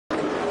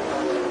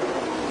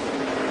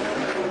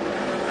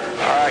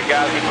right,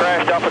 guys, he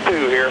crashed off a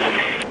 2 here.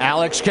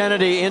 Alex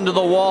Kennedy into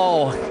the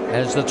wall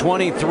as the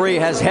 23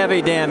 has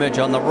heavy damage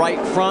on the right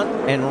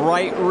front and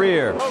right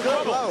rear.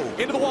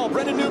 Into the wall.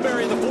 Brennan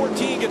Newberry in the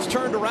 14 gets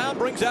turned around,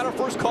 brings out our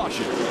first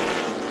caution.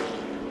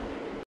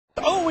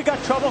 Oh, we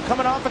got trouble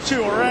coming off of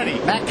 2 already.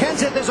 Matt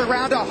Kenseth is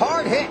around a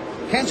hard hit.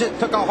 Kenseth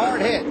took a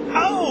hard hit.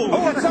 Oh,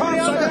 got somebody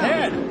on the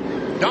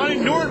head. Donnie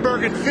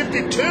Neuenberger in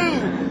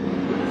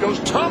 52 goes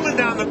tumbling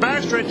down the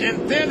backstretch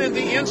and then in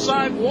the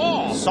inside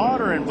wall.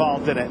 Solder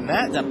involved in it, and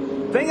that's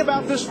the thing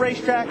about this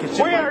racetrack. It's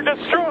We are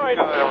destroyed.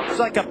 It's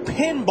like a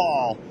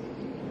pinball.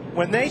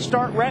 When they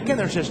start wrecking,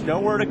 there's just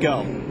nowhere to go.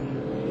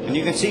 And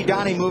you can see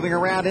Donnie moving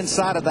around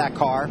inside of that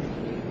car.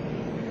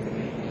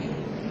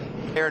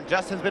 Here,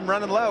 Justin's been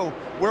running low.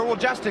 Where will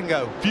Justin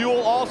go? Fuel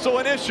also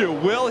an issue.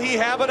 Will he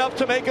have enough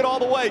to make it all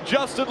the way?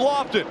 Justin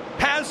Lofton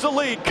has the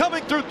lead,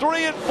 coming through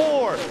 3 and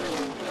 4.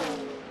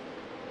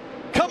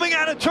 Coming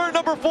out of turn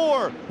number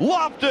 4,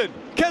 Lofton,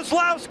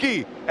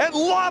 Keselowski, and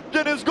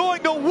Lofton is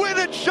going to win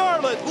at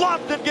Charlotte.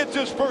 Lofton gets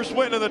his first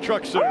win in the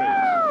Truck Series.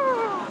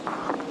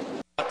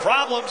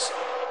 Problems.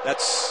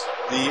 That's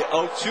the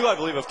 02, I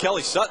believe, of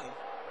Kelly Sutton.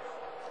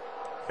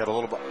 Got a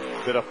little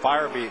bit of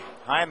fire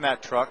behind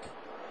that truck.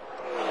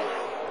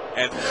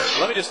 And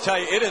let me just tell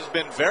you, it has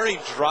been very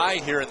dry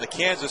here in the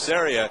Kansas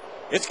area.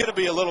 It's going to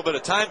be a little bit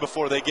of time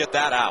before they get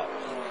that out,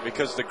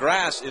 because the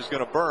grass is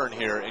going to burn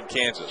here in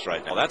Kansas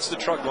right now. That's the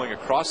truck going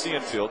across the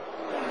infield.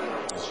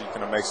 She's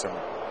going to make some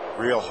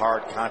real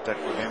hard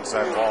contact with the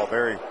inside wall.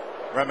 Very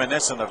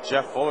reminiscent of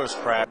Jeff Fuller's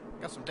crash.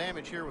 Got some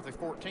damage here with a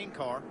 14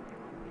 car.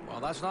 Well,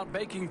 that's not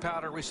baking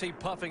powder we see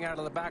puffing out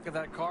of the back of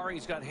that car.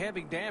 He's got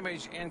heavy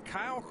damage, and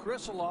Kyle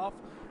Krisiloff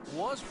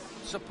was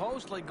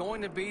supposedly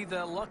going to be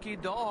the lucky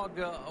dog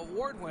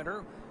award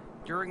winner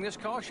during this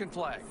caution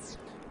flag,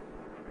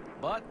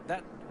 but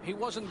he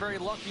wasn't very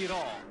lucky at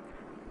all.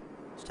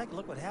 Let's take a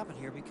look what happened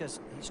here, because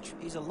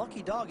he's a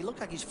lucky dog. He looked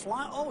like he's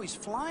flying. Oh, he's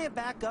flying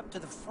back up to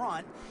the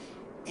front,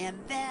 and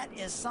that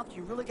is something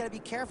you really got to be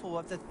careful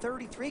of. The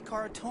 33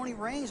 car, Tony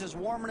Raines, is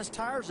warming his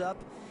tires up,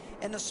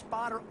 and the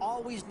spotter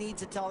always needs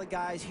to tell the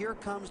guys, here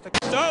comes the...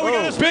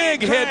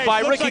 Big hit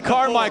by Ricky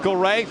Carmichael,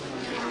 Ray.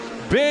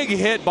 Big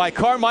hit by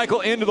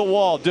Carmichael into the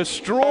wall.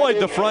 Destroyed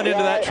the front end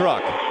of that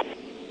truck.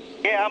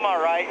 Yeah, I'm all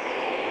right.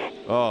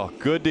 Oh,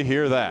 good to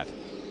hear that.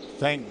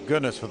 Thank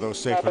goodness for those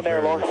safety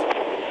barriers.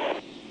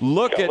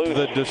 Look at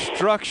the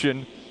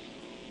destruction.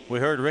 We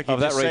heard Ricky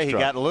just say he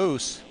got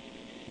loose.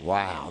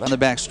 Wow. On the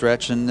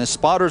backstretch, and the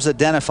spotters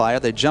identify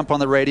it. They jump on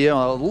the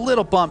radio. A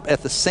little bump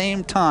at the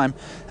same time.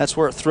 That's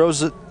where it throws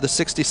the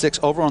 66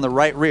 over on the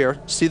right rear.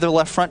 See the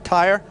left front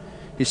tire?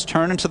 He's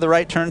turning to the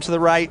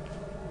right,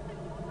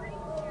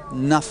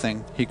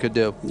 Nothing he could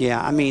do.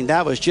 Yeah, I mean,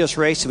 that was just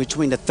racing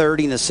between the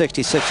 30 and the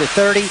 66. The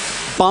 30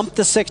 bumped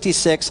the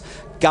 66,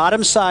 got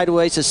him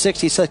sideways. The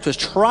 66 was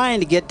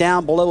trying to get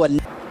down below a...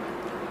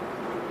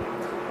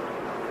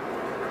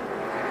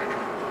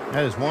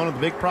 That is one of the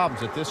big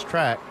problems at this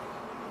track,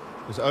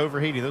 is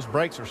overheating. Those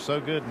brakes are so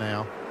good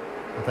now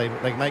that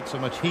they make so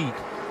much heat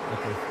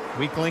that the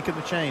weak link in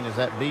the chain is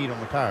that bead on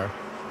the tire.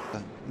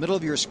 Middle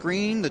of your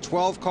screen, the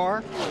 12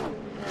 car.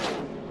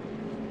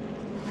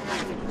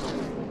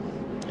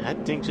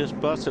 That thing just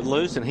busted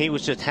loose, and he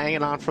was just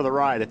hanging on for the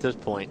ride at this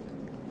point.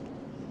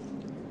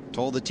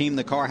 Told the team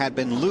the car had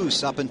been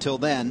loose up until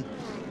then.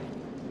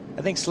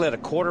 I think slid a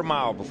quarter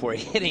mile before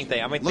he hit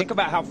anything. I mean, think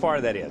about how far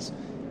that is.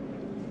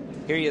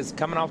 Here he is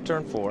coming off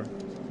turn 4,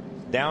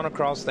 down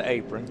across the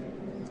apron,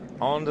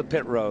 on the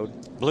pit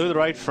road. Blew the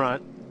right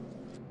front.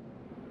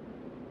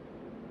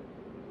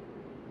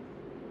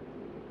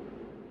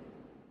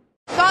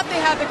 Thought they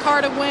had the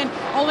car to win,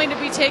 only to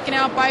be taken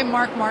out by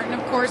Mark Martin.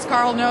 Of course,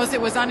 Carl knows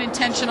it was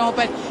unintentional,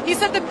 but he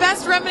said the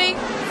best remedy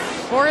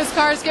for his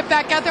cars get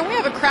back out there. We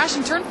have a crash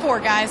in turn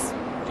 4, guys.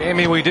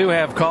 Jamie, we do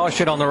have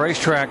caution on the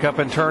racetrack up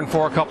in turn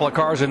 4. A couple of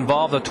cars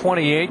involved. The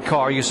 28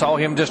 car, you saw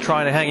him just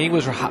trying to hang. He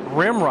was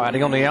rim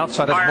riding on the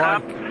outside of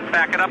Brian.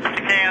 Back it up if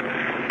you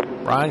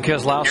can. Brian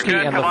Keselowski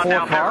and the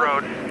 4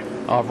 car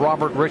of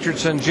Robert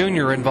Richardson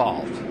Jr.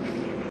 involved.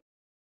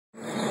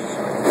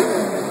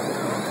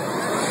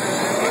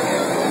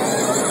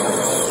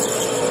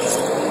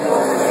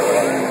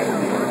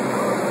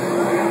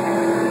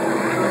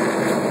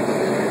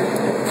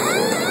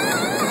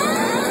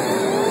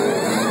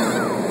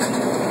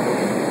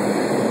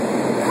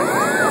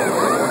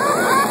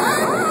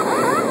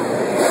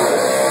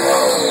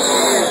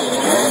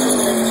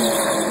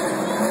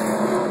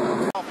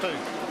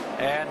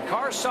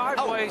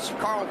 Sideways.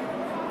 Carl.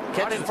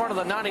 Right in front of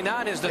the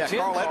 99 is the 10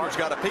 Carl car. Edwards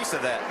got a piece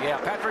of that. Yeah,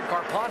 Patrick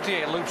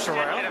Carpentier loops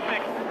around.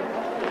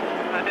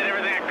 I did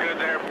everything I could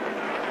there.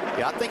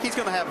 Yeah, I think he's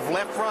going to have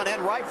left front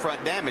and right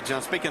front damage.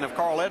 Speaking of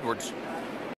Carl Edwards.